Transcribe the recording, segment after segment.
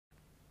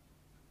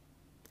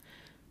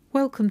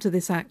Welcome to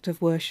this act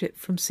of worship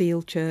from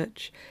Seal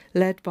Church,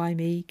 led by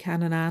me,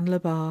 Canon Anne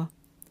Labar.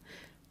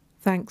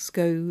 Thanks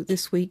go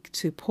this week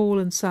to Paul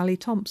and Sally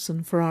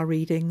Thompson for our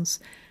readings,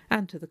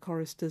 and to the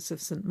choristers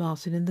of St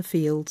Martin in the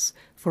Fields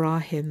for our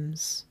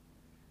hymns.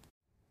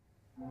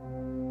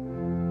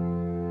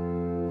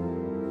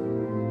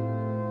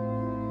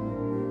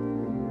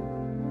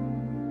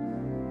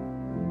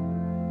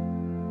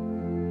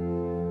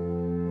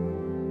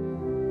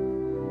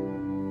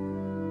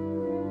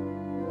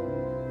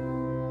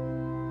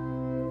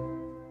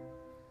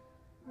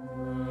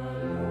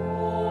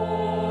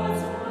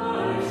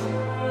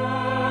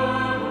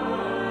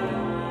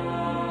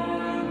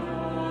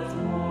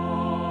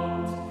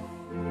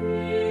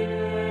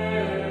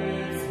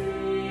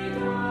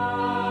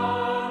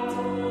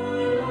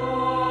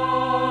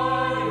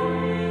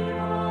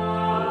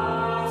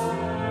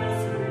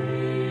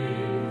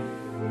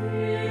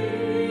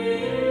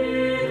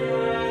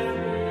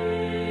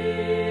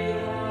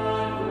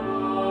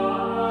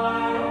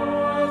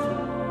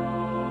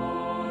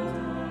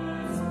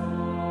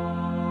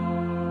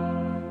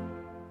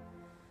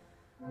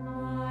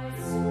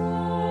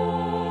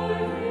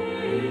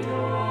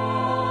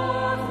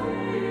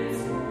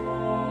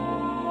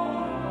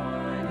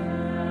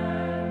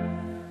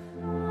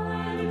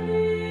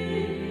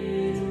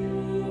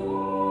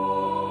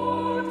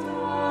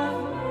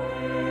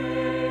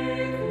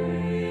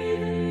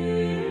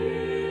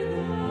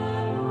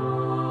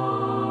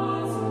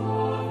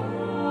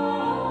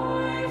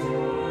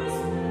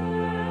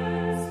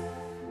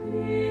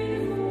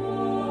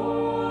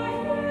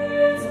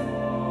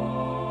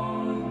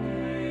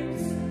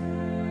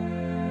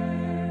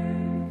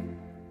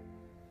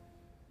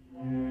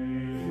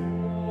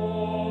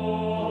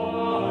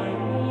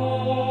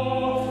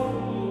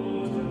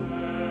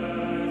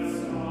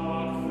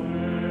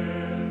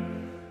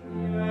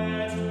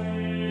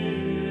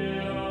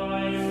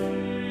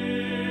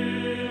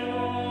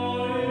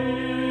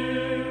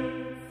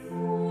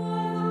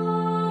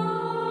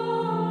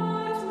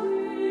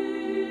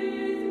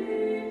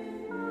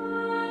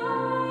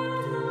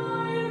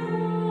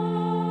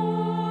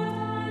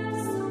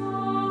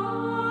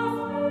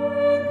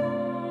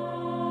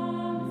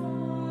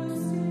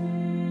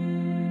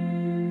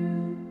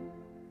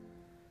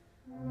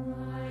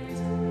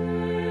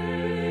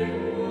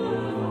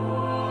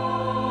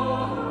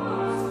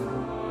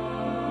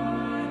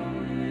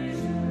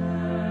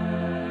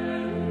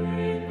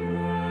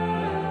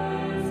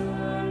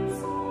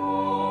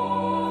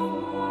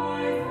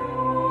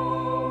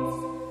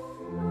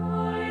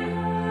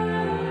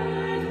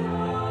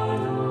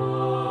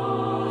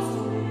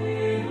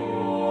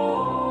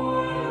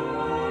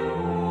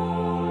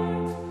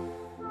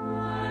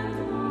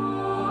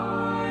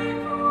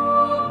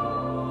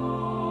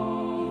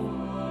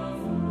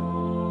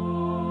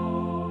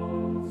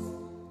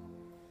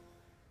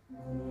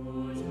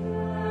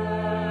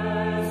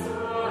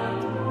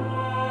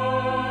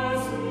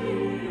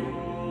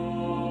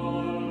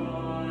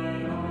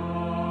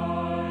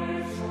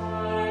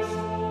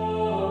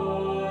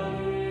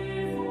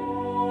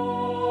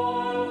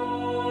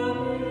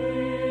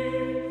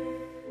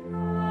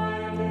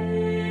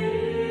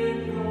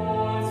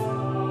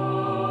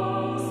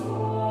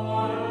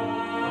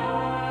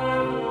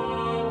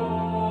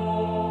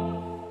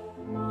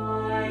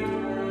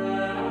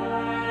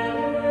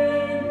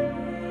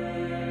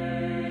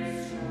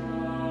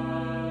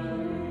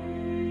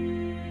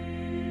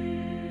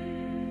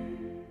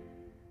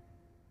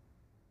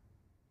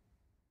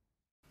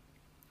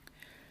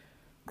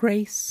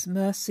 Grace,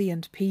 mercy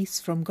and peace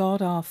from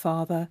God our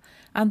Father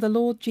and the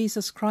Lord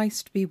Jesus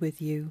Christ be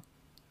with you.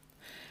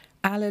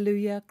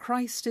 Alleluia,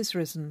 Christ is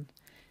risen.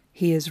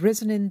 He is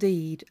risen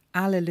indeed.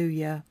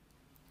 Alleluia.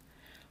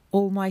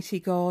 Almighty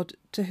God,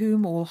 to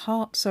whom all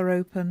hearts are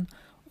open,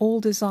 all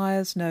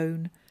desires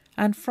known,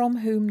 and from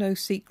whom no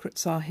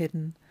secrets are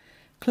hidden,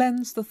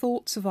 cleanse the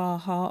thoughts of our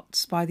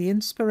hearts by the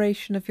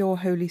inspiration of your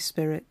Holy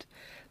Spirit,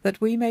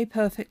 that we may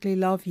perfectly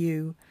love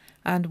you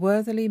and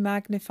worthily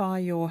magnify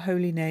your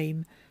holy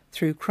name,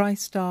 through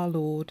Christ our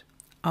Lord.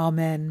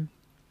 Amen.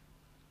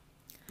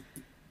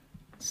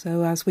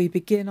 So as we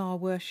begin our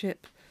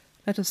worship,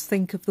 let us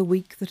think of the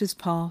week that is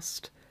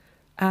past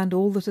and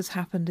all that has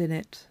happened in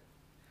it.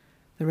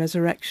 The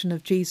resurrection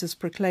of Jesus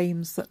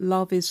proclaims that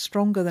love is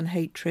stronger than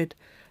hatred,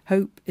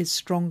 hope is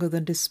stronger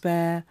than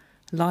despair,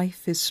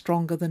 life is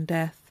stronger than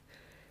death.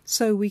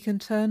 So we can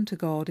turn to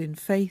God in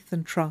faith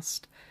and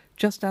trust,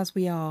 just as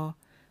we are,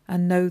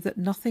 and know that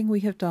nothing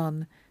we have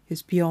done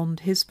is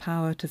beyond his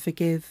power to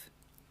forgive.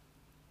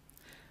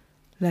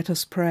 Let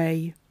us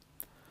pray.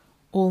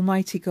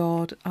 Almighty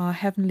God, our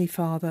Heavenly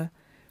Father,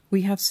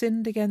 we have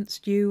sinned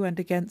against you and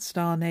against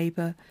our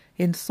neighbour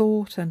in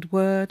thought and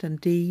word and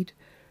deed,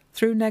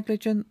 through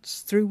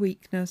negligence, through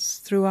weakness,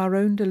 through our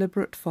own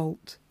deliberate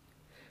fault.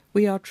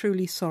 We are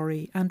truly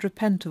sorry and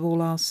repent of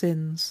all our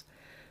sins.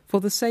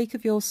 For the sake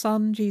of your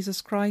Son,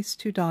 Jesus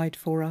Christ, who died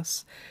for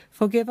us,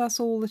 forgive us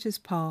all that is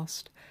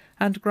past,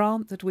 and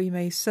grant that we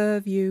may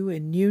serve you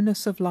in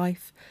newness of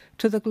life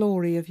to the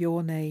glory of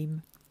your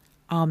name.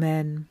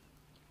 Amen.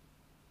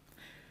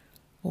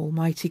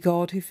 Almighty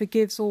God, who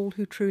forgives all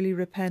who truly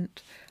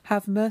repent,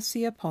 have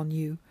mercy upon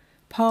you,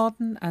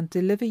 pardon and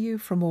deliver you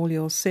from all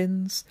your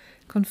sins,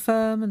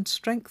 confirm and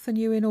strengthen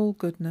you in all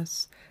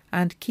goodness,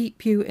 and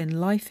keep you in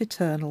life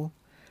eternal.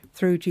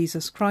 Through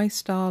Jesus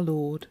Christ our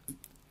Lord.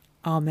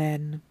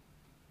 Amen.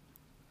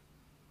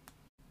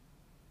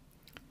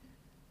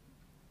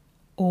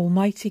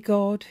 Almighty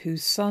God,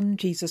 whose Son,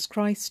 Jesus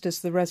Christ,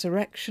 is the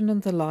resurrection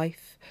and the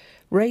life,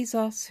 raise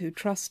us who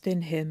trust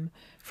in him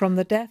from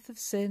the death of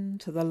sin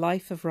to the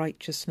life of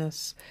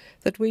righteousness,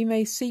 that we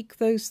may seek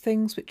those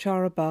things which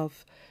are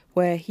above,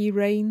 where he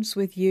reigns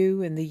with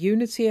you in the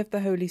unity of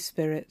the Holy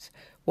Spirit,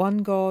 one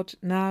God,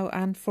 now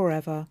and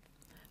forever.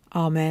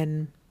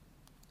 Amen.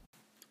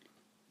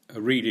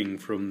 A reading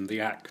from the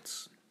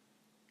Acts.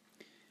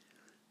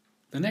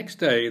 The next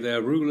day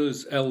their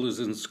rulers, elders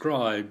and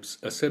scribes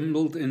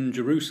assembled in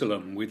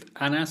Jerusalem with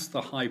Annas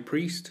the high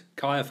priest,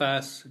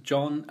 Caiaphas,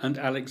 John and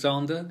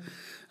Alexander,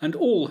 and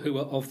all who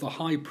were of the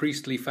high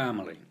priestly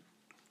family.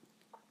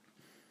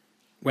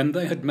 When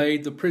they had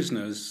made the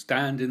prisoners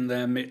stand in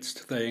their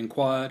midst, they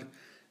inquired,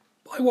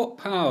 "By what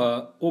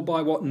power or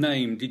by what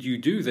name did you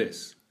do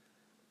this?"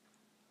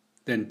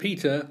 Then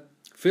Peter,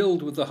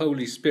 filled with the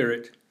Holy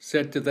Spirit,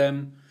 said to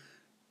them,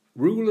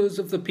 "Rulers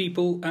of the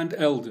people and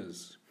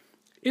elders,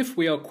 if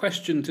we are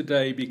questioned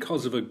today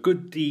because of a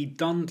good deed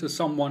done to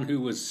someone who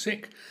was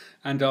sick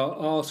and are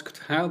asked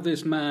how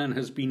this man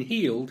has been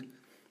healed,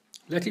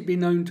 let it be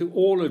known to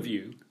all of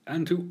you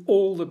and to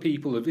all the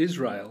people of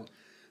Israel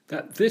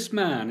that this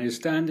man is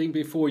standing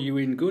before you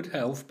in good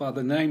health by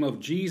the name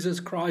of Jesus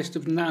Christ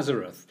of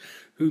Nazareth,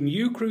 whom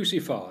you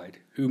crucified,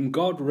 whom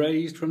God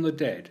raised from the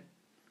dead.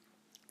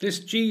 This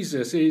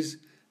Jesus is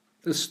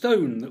the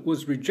stone that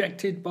was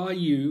rejected by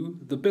you,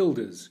 the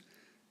builders.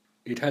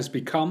 It has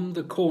become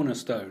the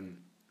cornerstone.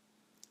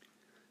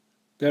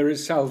 There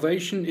is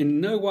salvation in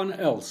no one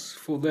else,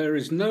 for there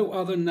is no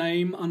other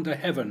name under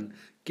heaven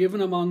given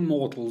among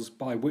mortals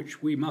by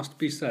which we must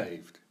be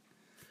saved."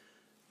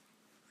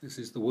 This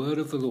is the word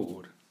of the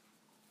Lord.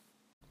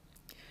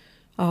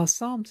 Our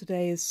psalm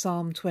today is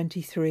Psalm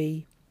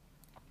 23.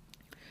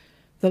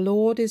 The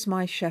Lord is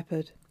my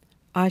shepherd,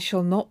 I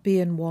shall not be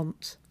in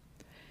want.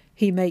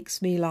 He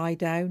makes me lie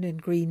down in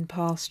green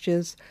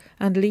pastures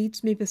and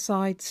leads me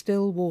beside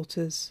still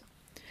waters.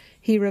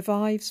 He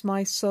revives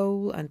my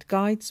soul and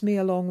guides me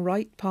along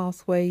right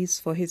pathways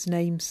for his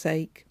name's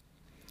sake.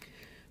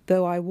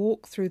 Though I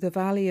walk through the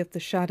valley of the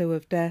shadow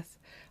of death,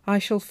 I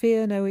shall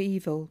fear no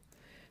evil,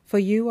 for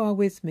you are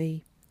with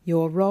me.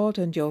 Your rod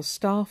and your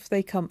staff,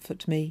 they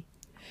comfort me.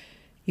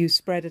 You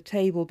spread a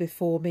table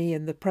before me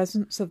in the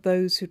presence of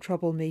those who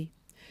trouble me.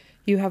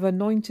 You have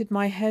anointed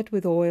my head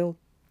with oil,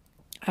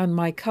 and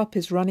my cup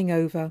is running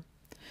over.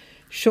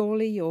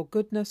 Surely your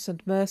goodness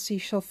and mercy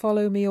shall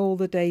follow me all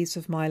the days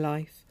of my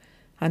life,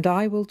 and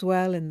I will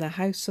dwell in the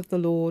house of the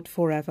Lord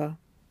forever.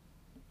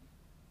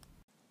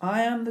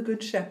 I am the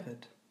good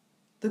shepherd.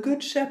 The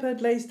good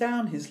shepherd lays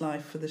down his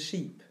life for the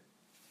sheep.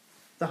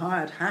 The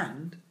hired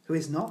hand, who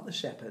is not the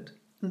shepherd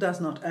and does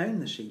not own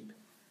the sheep,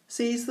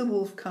 sees the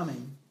wolf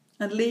coming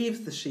and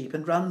leaves the sheep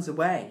and runs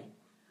away,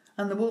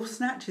 and the wolf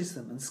snatches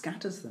them and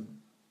scatters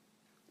them.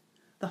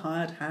 The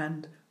hired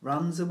hand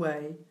runs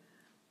away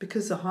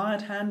because the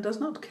hired hand does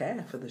not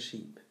care for the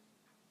sheep.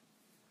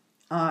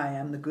 I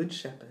am the good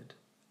shepherd.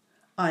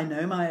 I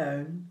know my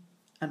own,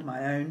 and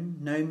my own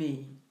know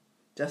me,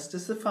 just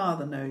as the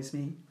Father knows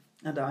me,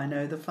 and I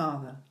know the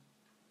Father.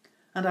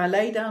 And I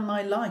lay down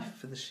my life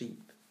for the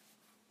sheep.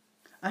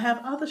 I have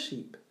other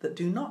sheep that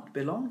do not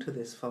belong to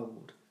this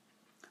fold.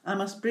 I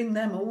must bring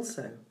them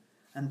also,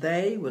 and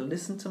they will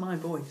listen to my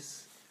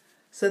voice.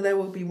 So there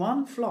will be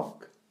one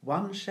flock,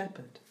 one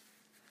shepherd.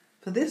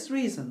 For this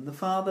reason the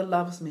Father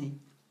loves me,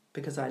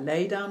 because I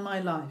lay down my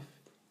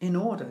life in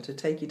order to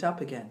take it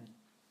up again.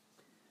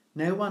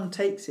 No one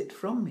takes it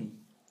from me,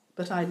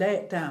 but I lay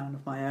it down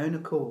of my own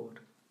accord.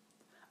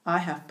 I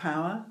have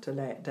power to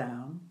lay it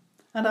down,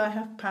 and I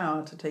have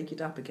power to take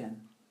it up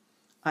again.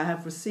 I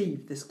have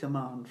received this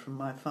command from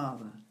my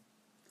Father.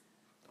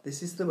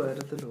 This is the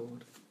word of the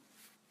Lord.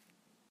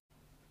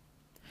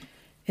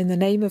 In the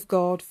name of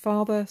God,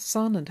 Father,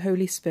 Son and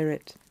Holy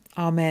Spirit.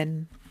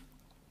 Amen.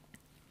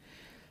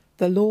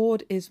 The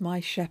Lord is my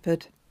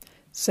shepherd,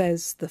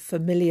 says the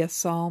familiar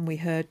psalm we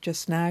heard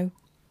just now.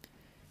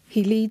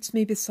 He leads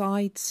me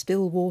beside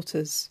still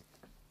waters.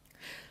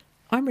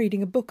 I'm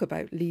reading a book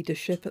about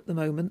leadership at the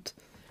moment.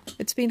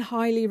 It's been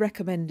highly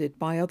recommended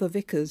by other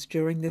vicars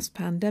during this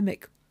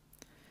pandemic.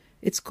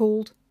 It's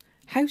called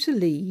How to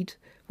Lead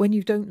When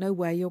You Don't Know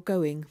Where You're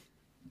Going.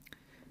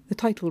 The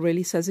title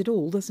really says it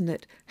all, doesn't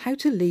it? How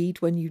to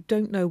Lead When You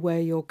Don't Know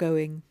Where You're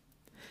Going.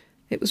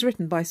 It was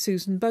written by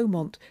Susan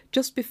Beaumont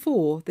just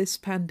before this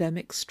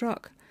pandemic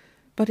struck,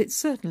 but it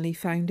certainly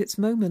found its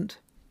moment.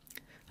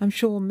 I'm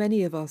sure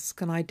many of us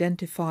can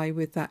identify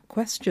with that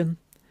question.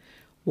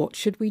 What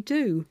should we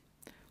do?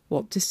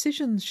 What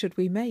decisions should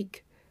we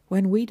make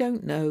when we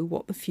don't know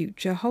what the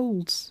future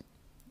holds?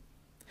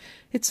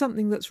 It's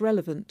something that's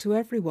relevant to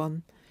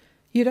everyone.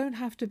 You don't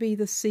have to be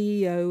the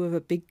CEO of a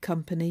big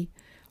company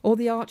or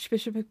the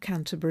Archbishop of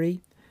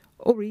Canterbury,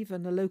 or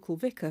even a local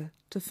vicar,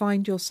 to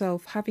find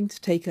yourself having to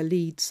take a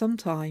lead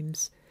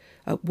sometimes,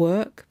 at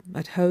work,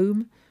 at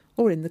home,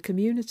 or in the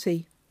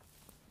community.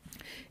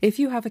 If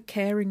you have a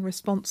caring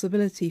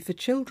responsibility for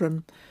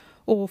children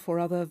or for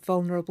other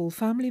vulnerable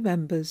family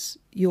members,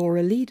 you're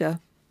a leader.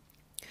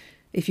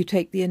 If you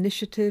take the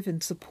initiative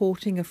in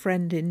supporting a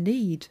friend in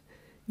need,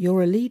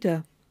 you're a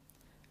leader.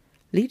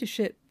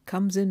 Leadership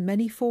comes in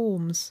many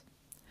forms,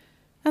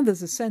 and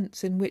there's a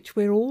sense in which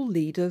we're all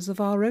leaders of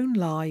our own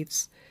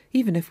lives,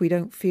 even if we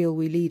don't feel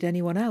we lead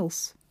anyone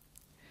else.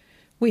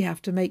 We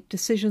have to make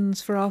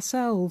decisions for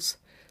ourselves,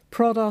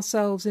 prod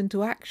ourselves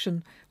into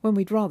action when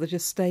we'd rather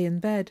just stay in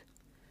bed,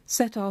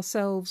 set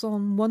ourselves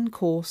on one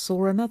course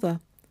or another.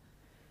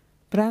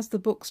 But as the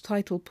book's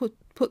title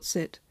puts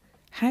it,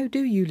 how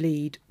do you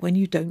lead when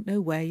you don't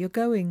know where you're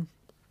going?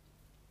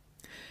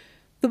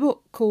 The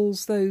book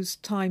calls those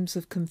times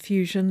of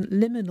confusion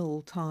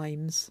liminal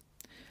times.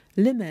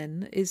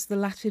 Limen is the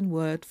Latin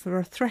word for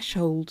a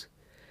threshold,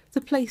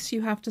 the place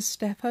you have to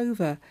step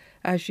over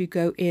as you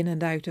go in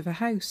and out of a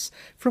house,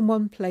 from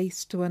one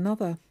place to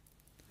another.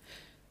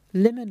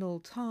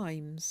 Liminal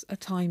times are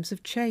times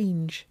of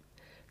change,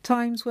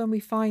 times when we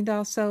find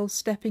ourselves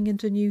stepping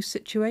into new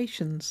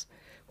situations,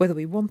 whether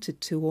we wanted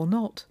to or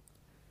not.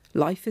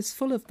 Life is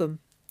full of them.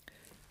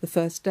 The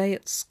first day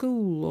at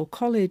school or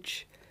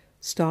college,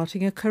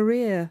 starting a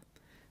career,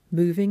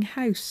 moving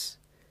house,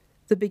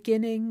 the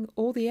beginning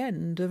or the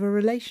end of a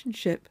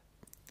relationship.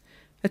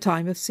 A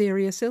time of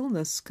serious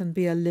illness can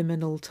be a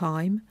liminal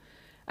time,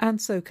 and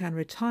so can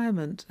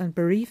retirement and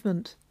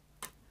bereavement.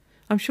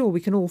 I'm sure we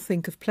can all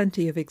think of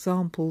plenty of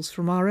examples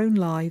from our own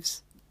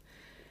lives.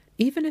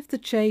 Even if the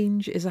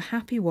change is a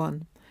happy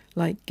one,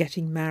 like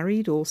getting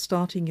married or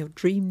starting your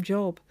dream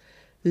job,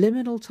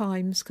 liminal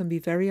times can be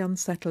very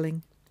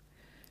unsettling.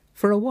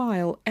 For a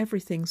while,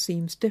 everything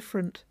seems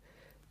different,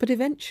 but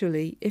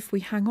eventually, if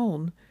we hang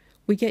on,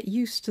 we get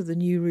used to the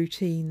new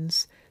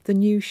routines, the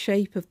new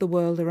shape of the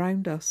world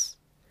around us.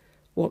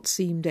 What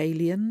seemed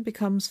alien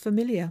becomes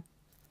familiar.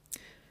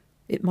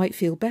 It might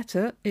feel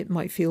better, it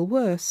might feel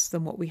worse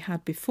than what we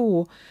had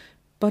before,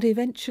 but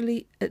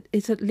eventually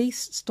it at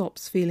least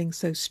stops feeling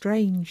so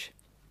strange.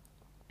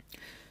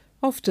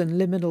 Often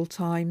liminal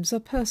times are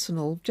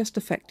personal, just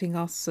affecting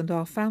us and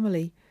our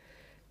family.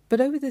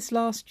 But over this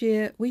last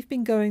year, we've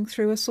been going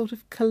through a sort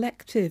of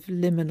collective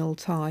liminal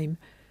time,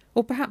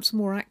 or perhaps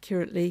more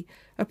accurately,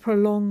 a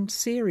prolonged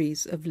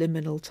series of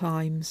liminal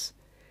times.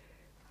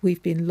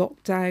 We've been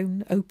locked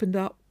down, opened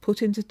up,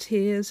 put into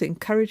tears,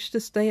 encouraged to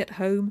stay at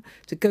home,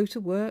 to go to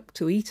work,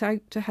 to eat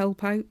out, to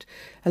help out,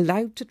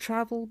 allowed to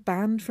travel,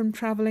 banned from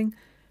travelling.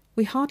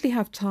 We hardly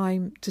have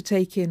time to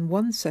take in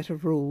one set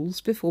of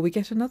rules before we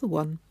get another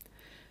one.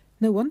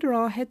 No wonder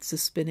our heads are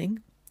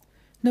spinning.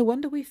 No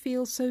wonder we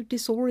feel so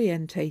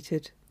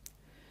disorientated.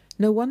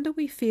 No wonder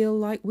we feel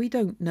like we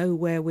don't know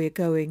where we're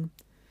going,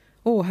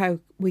 or how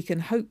we can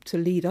hope to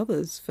lead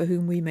others for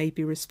whom we may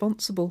be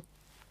responsible.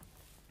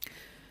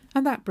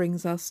 And that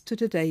brings us to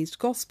today's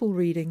Gospel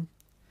reading,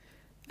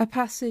 a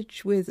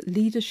passage with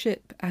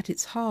leadership at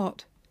its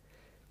heart,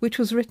 which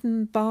was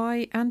written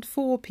by and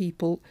for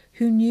people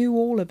who knew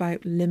all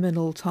about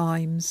liminal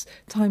times,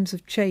 times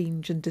of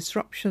change and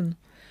disruption,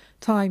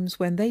 times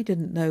when they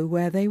didn't know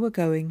where they were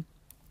going.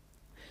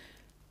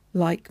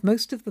 Like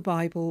most of the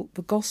Bible,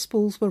 the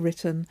Gospels were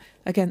written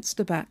against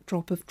a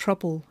backdrop of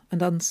trouble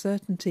and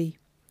uncertainty.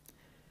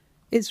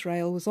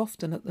 Israel was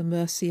often at the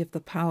mercy of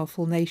the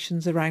powerful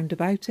nations around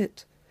about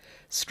it,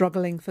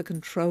 struggling for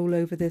control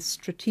over this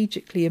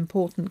strategically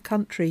important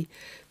country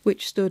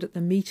which stood at the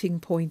meeting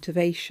point of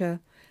Asia,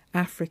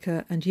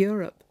 Africa and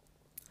Europe.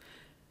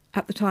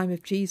 At the time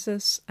of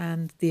Jesus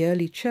and the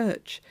early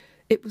church,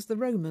 it was the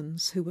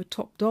Romans who were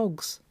top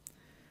dogs.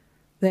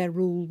 Their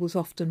rule was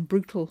often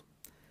brutal,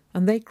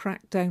 and they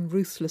cracked down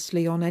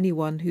ruthlessly on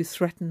anyone who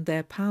threatened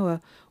their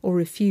power or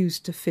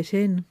refused to fit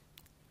in.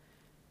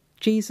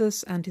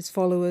 Jesus and his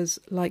followers,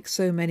 like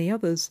so many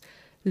others,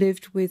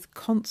 lived with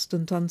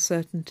constant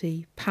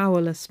uncertainty,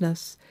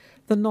 powerlessness,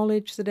 the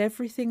knowledge that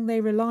everything they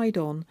relied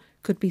on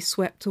could be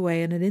swept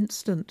away in an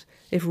instant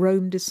if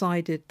Rome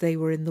decided they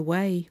were in the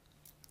way.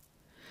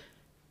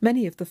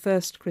 Many of the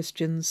first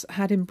Christians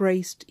had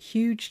embraced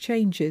huge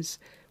changes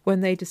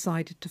when they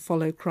decided to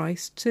follow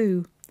Christ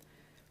too,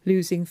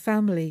 losing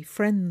family,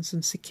 friends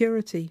and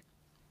security.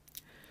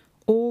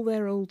 All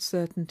their old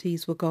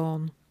certainties were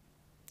gone.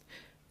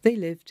 They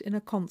lived in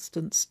a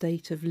constant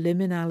state of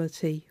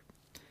liminality,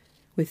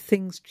 with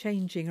things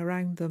changing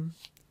around them.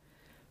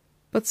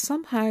 But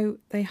somehow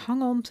they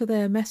hung on to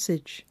their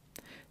message,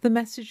 the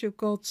message of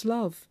God's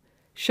love,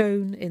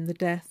 shown in the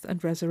death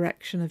and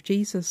resurrection of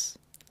Jesus.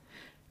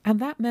 And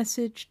that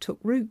message took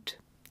root,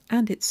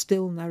 and it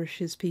still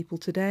nourishes people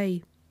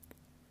today.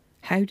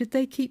 How did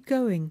they keep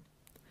going?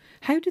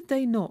 How did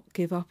they not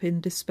give up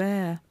in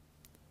despair?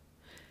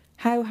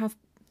 How have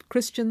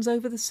Christians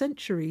over the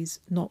centuries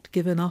not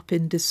given up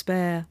in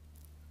despair?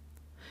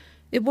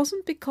 It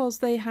wasn't because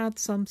they had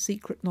some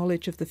secret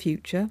knowledge of the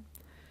future,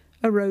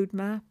 a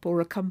roadmap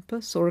or a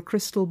compass or a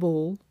crystal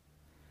ball.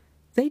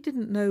 They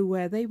didn't know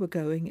where they were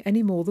going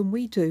any more than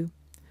we do,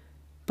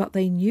 but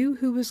they knew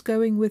who was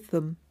going with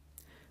them,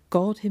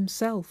 God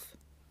himself,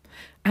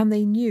 and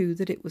they knew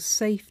that it was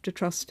safe to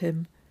trust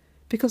him,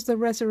 because the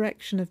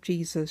resurrection of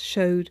Jesus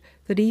showed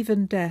that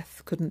even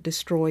death couldn't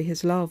destroy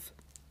his love.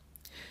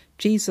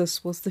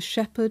 Jesus was the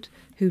shepherd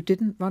who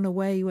didn't run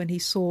away when he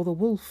saw the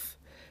wolf,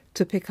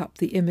 to pick up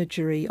the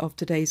imagery of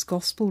today's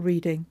gospel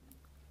reading.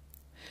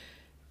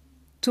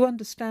 To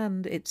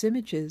understand its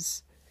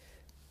images,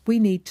 we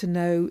need to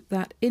know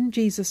that in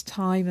Jesus'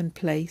 time and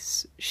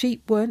place,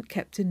 sheep weren't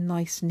kept in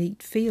nice,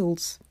 neat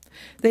fields.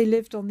 They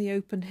lived on the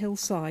open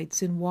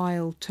hillsides in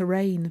wild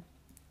terrain.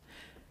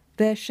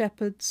 Their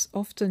shepherds,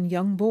 often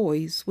young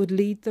boys, would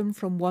lead them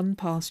from one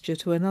pasture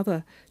to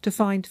another to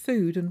find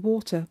food and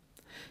water,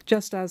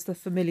 just as the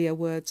familiar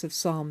words of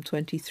Psalm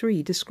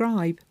 23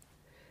 describe.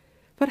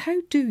 But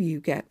how do you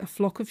get a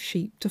flock of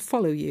sheep to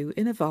follow you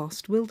in a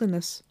vast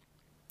wilderness?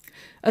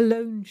 A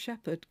lone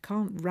shepherd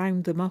can't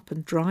round them up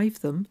and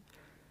drive them.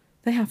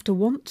 They have to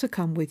want to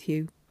come with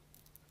you.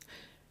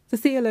 The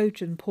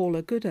theologian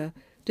Paula Gooder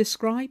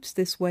describes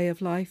this way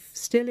of life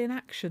still in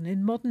action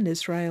in modern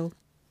Israel.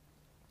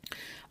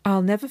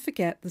 I'll never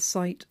forget the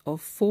sight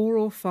of 4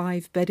 or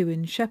 5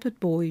 Bedouin shepherd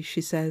boys,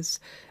 she says,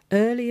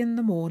 early in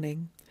the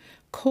morning,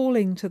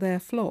 calling to their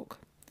flock,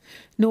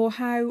 nor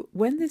how,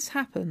 when this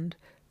happened,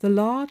 the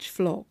large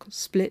flock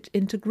split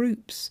into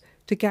groups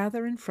to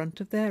gather in front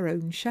of their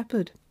own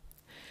shepherd.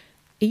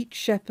 Each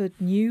shepherd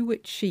knew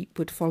which sheep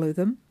would follow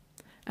them,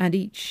 and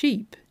each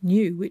sheep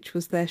knew which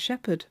was their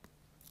shepherd.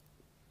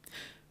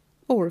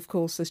 Or, of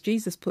course, as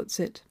Jesus puts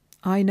it,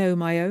 I know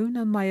my own,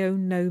 and my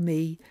own know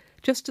me,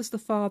 just as the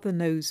Father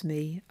knows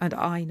me, and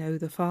I know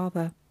the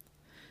Father.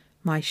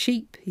 My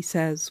sheep, he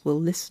says, will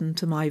listen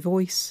to my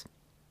voice.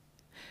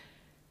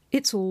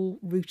 It's all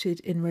rooted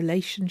in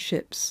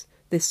relationships,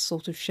 this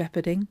sort of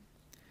shepherding.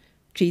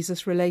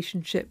 Jesus'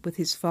 relationship with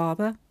his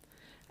Father,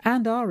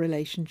 and our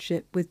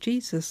relationship with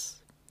Jesus.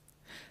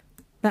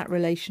 That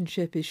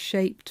relationship is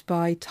shaped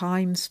by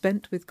time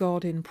spent with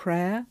God in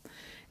prayer,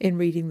 in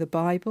reading the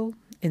Bible,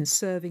 in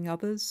serving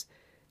others,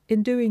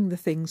 in doing the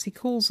things he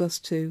calls us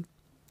to.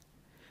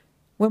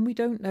 When we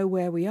don't know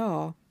where we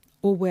are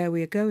or where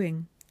we are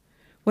going,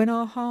 when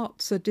our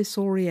hearts are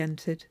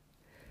disoriented,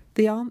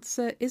 the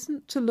answer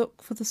isn't to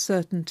look for the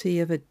certainty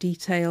of a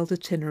detailed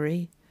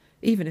itinerary,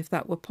 even if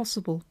that were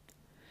possible.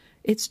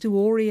 It's to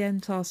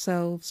orient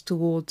ourselves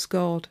towards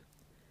God,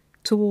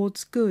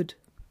 towards good,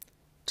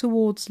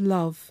 towards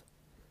love,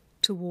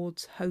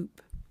 towards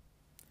hope.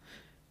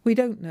 We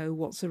don't know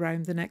what's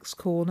around the next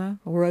corner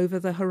or over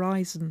the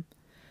horizon,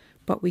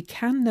 but we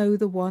can know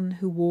the one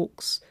who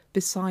walks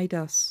beside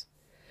us,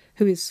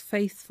 who is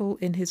faithful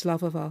in his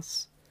love of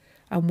us,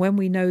 and when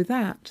we know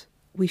that,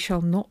 we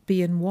shall not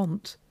be in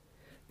want.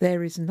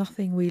 There is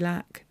nothing we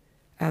lack,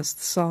 as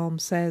the psalm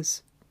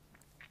says.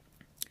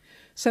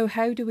 So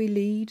how do we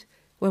lead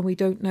when we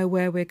don't know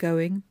where we're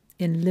going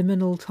in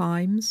liminal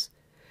times,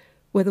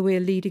 whether we're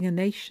leading a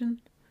nation,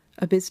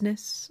 a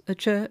business, a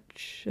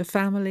church, a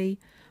family,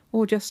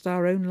 or just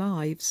our own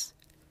lives?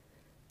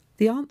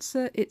 The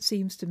answer, it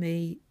seems to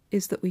me,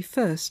 is that we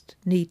first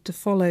need to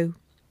follow,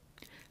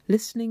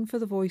 listening for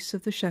the voice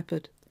of the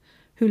shepherd,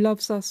 who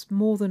loves us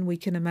more than we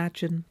can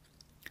imagine,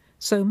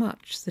 so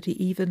much that he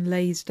even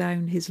lays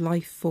down his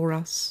life for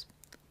us.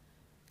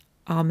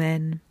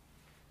 Amen.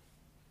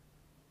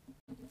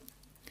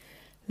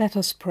 Let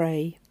us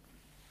pray.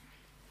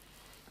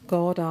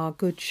 God, our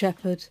good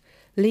shepherd,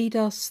 lead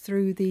us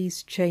through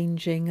these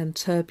changing and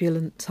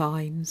turbulent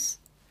times.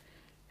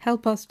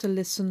 Help us to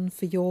listen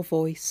for your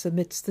voice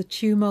amidst the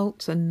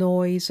tumult and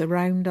noise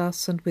around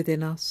us and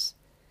within us.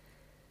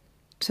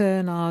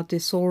 Turn our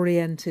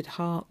disoriented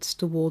hearts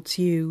towards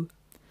you,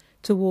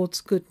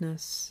 towards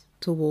goodness,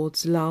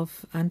 towards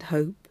love and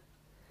hope.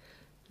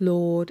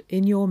 Lord,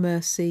 in your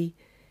mercy,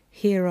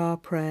 hear our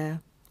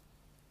prayer.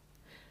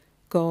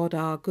 God,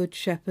 our good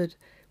shepherd,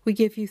 we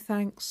give you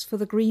thanks for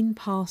the green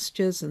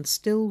pastures and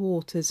still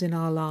waters in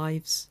our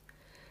lives,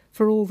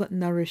 for all that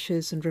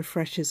nourishes and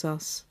refreshes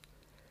us,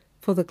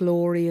 for the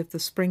glory of the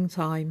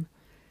springtime,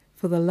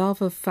 for the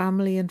love of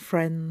family and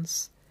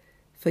friends,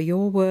 for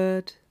your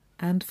word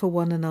and for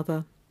one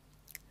another.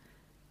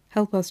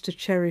 Help us to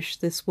cherish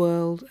this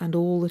world and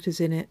all that is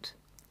in it.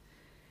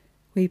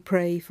 We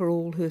pray for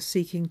all who are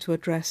seeking to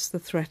address the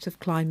threat of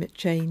climate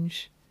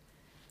change,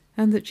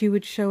 and that you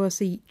would show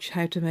us each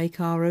how to make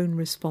our own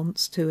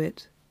response to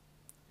it.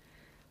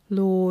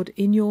 Lord,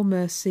 in your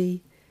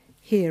mercy,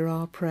 hear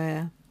our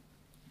prayer.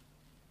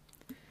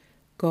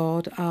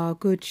 God, our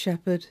good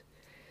shepherd,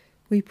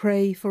 we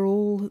pray for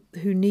all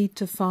who need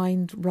to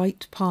find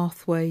right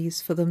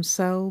pathways for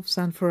themselves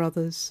and for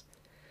others,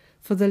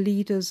 for the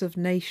leaders of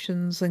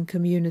nations and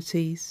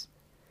communities,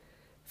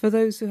 for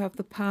those who have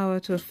the power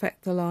to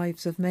affect the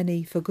lives of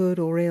many for good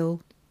or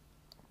ill.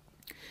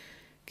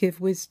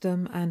 Give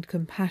wisdom and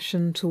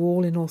compassion to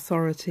all in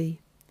authority.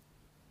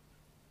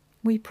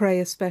 We pray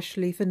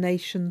especially for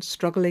nations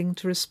struggling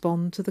to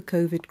respond to the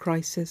COVID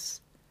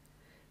crisis,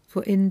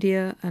 for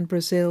India and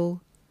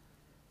Brazil,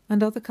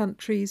 and other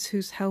countries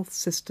whose health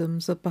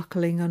systems are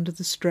buckling under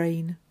the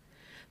strain,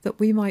 that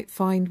we might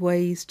find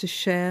ways to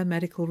share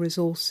medical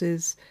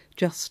resources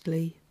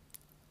justly.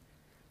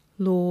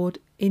 Lord,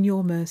 in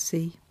your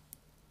mercy,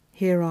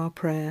 hear our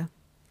prayer.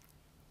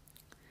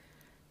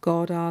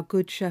 God, our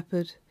Good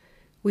Shepherd,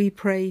 we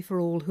pray for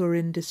all who are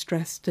in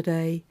distress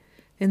today,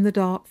 in the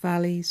dark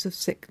valleys of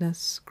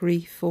sickness,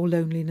 grief, or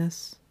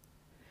loneliness.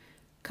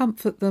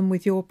 Comfort them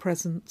with your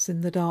presence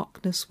in the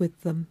darkness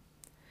with them,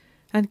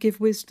 and give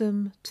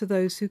wisdom to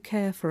those who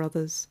care for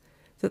others,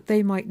 that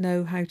they might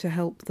know how to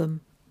help them.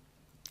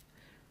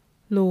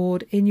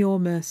 Lord, in your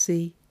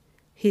mercy,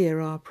 hear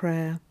our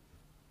prayer.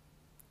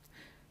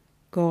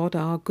 God,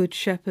 our Good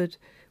Shepherd,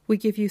 we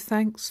give you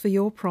thanks for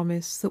your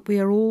promise that we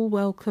are all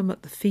welcome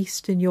at the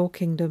feast in your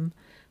kingdom,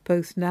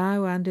 both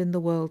now and in the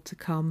world to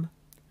come.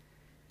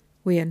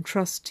 We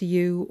entrust to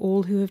you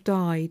all who have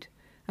died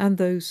and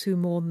those who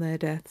mourn their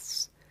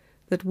deaths,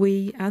 that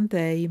we and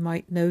they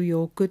might know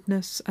your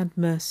goodness and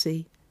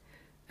mercy,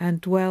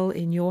 and dwell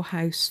in your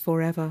house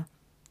forever.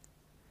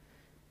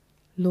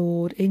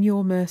 Lord, in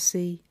your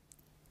mercy,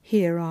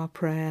 hear our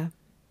prayer.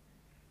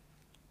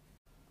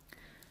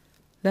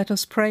 Let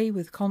us pray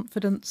with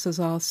confidence as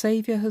our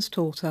Saviour has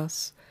taught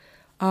us.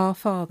 Our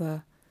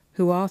Father,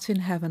 who art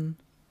in heaven,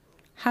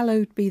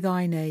 hallowed be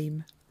thy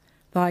name.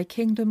 Thy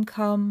kingdom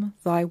come,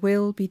 thy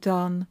will be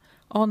done,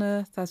 on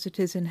earth as it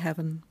is in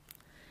heaven.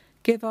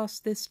 Give us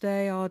this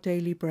day our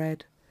daily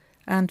bread,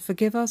 and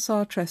forgive us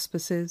our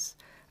trespasses,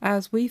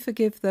 as we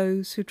forgive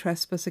those who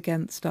trespass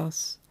against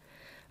us.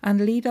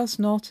 And lead us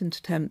not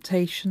into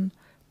temptation,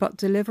 but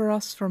deliver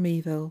us from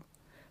evil.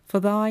 For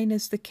thine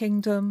is the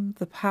kingdom,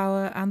 the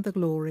power, and the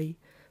glory,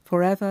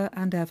 for ever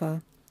and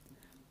ever.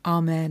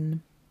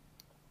 Amen.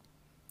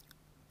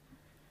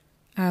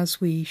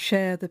 As we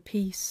share the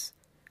peace,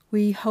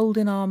 we hold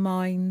in our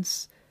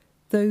minds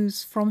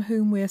those from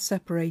whom we are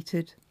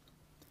separated,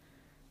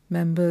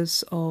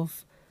 members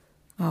of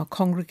our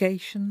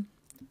congregation,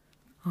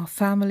 our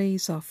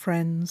families, our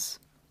friends,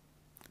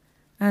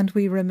 and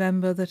we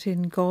remember that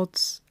in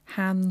God's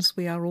hands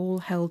we are all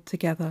held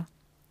together.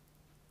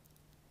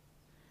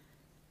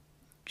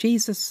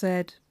 Jesus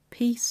said,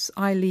 "Peace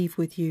I leave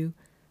with you,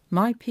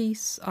 my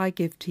peace I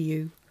give to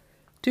you.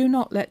 Do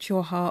not let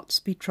your hearts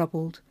be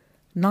troubled,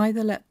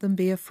 neither let them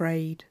be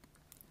afraid.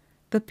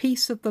 The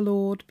peace of the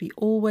Lord be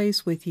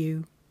always with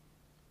you."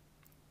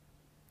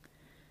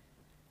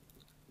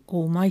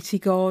 Almighty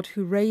God,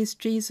 who raised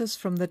Jesus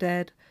from the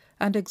dead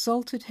and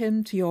exalted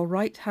him to your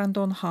right hand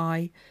on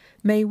high,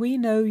 may we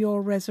know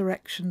your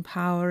resurrection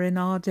power in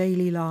our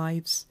daily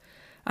lives,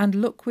 and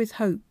look with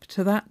hope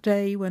to that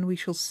day when we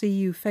shall see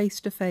you face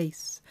to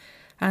face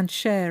and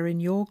share in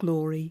your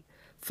glory,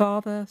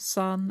 Father,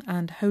 Son,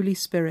 and Holy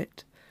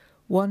Spirit,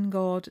 one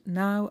God,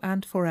 now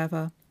and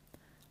forever.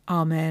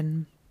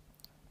 Amen.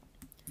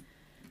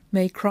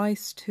 May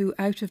Christ, who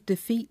out of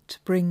defeat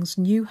brings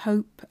new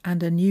hope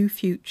and a new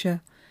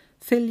future,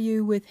 fill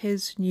you with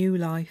his new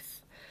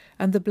life,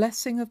 and the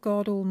blessing of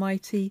God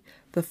Almighty,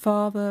 the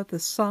Father, the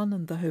Son,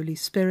 and the Holy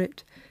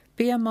Spirit,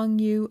 be among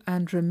you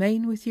and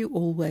remain with you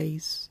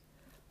always.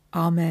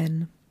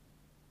 Amen.